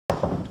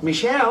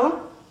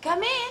Michelle?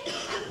 Come in.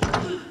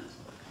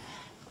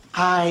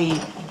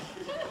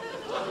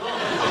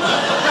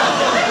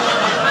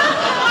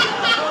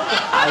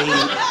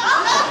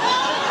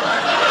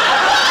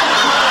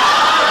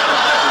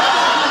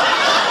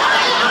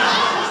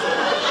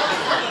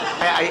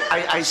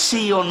 I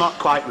see you're not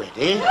quite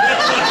ready.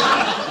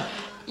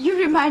 You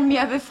remind me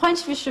of a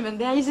French fisherman.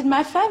 There is in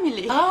my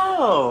family.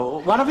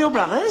 Oh, one of your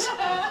brothers?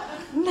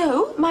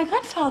 No, my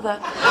grandfather.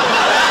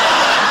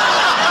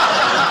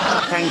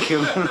 Thank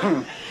you.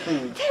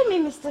 Tell me,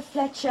 Mr.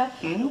 Fletcher,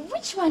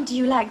 which one do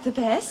you like the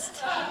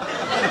best?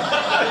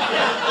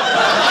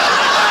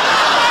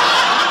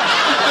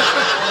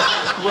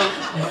 Well,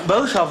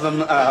 both of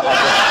them are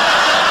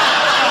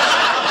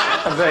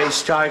very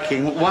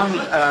striking. One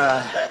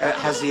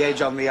has the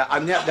age on the...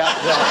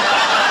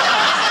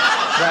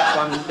 that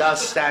one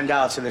does stand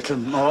out a little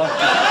more.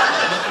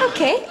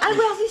 Okay, I'll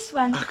wear this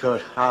one. Oh,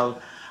 good. I'll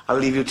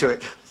leave you to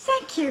it.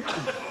 Thank you.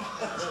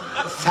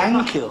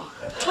 Thank you.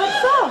 What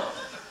for?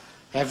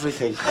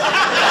 Everything.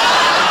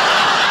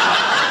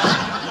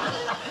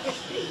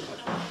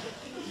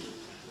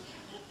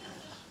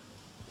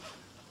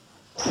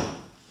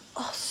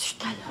 Oh,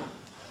 zut alors.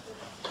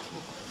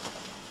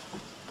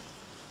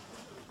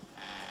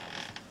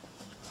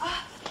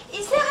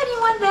 Is there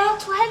anyone there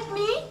to help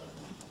me?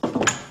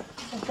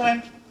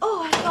 Okay.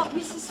 Oh, I thought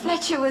Mrs.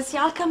 Fletcher was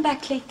here. I'll come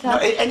back later. No,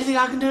 anything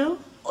I can do?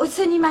 Oh, it's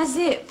only my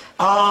zip.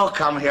 Oh,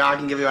 come here. I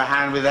can give you a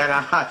hand with that.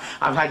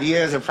 I've had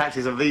years of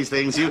practice of these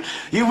things. You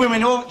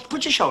women all...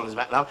 Put your shoulders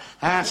back, love.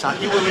 That's right.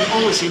 You women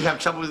always seem to have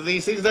trouble with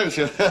these things, don't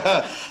you?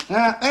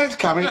 It's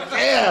coming.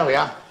 There we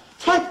are.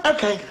 Fine.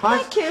 Okay. Fine.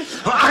 Thank you.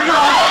 Hang on.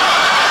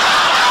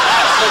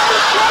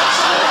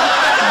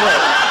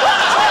 What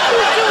are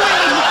you doing?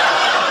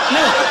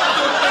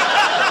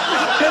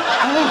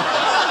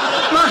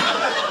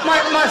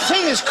 My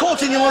thing is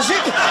caught in your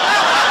zip. Do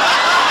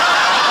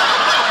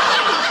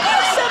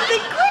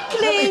something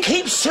quickly.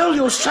 Keep still.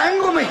 You'll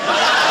strangle me. They're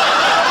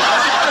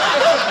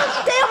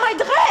my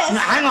dress.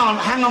 Now,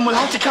 hang on. We'll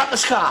have to cut the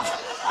scarf.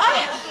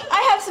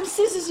 I have some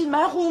scissors in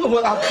my room.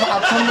 Well,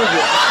 I'll come with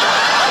you.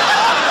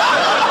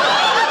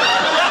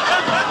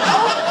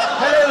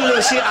 Hello,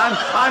 Lucy.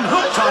 I'm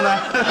hooked on her.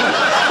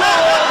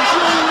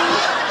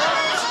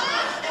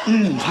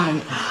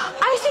 Fine.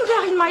 I think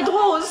they're in my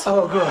drawers.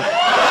 Oh, good.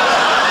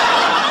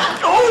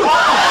 Oh!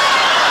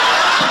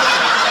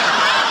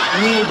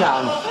 Kneel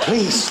down,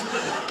 please.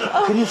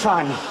 Oh. Can you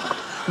find them?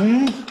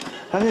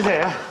 Are they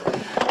there?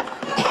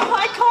 Oh,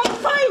 I can't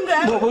find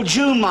them. Well,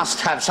 June must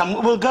have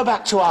some. We'll go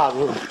back to our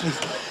room.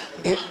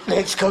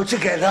 Let's go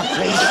together,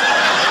 please.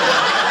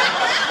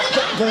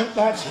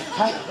 That's it.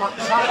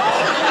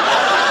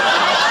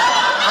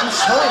 I'm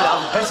sorry,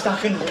 love. Best I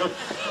can do.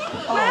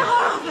 Where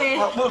are they?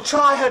 We'll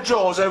try her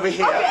drawers over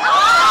here. Okay.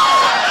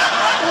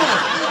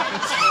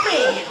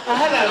 Terry!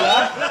 Hello,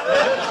 love.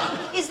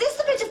 Is this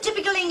the bit of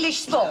typical English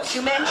sport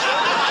you mentioned? No,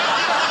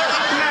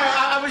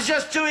 I was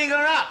just doing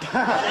her up.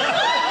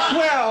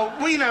 Well,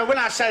 you know, when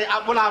I say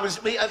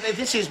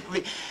this is...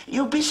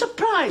 You'll be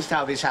surprised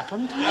how this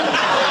happened.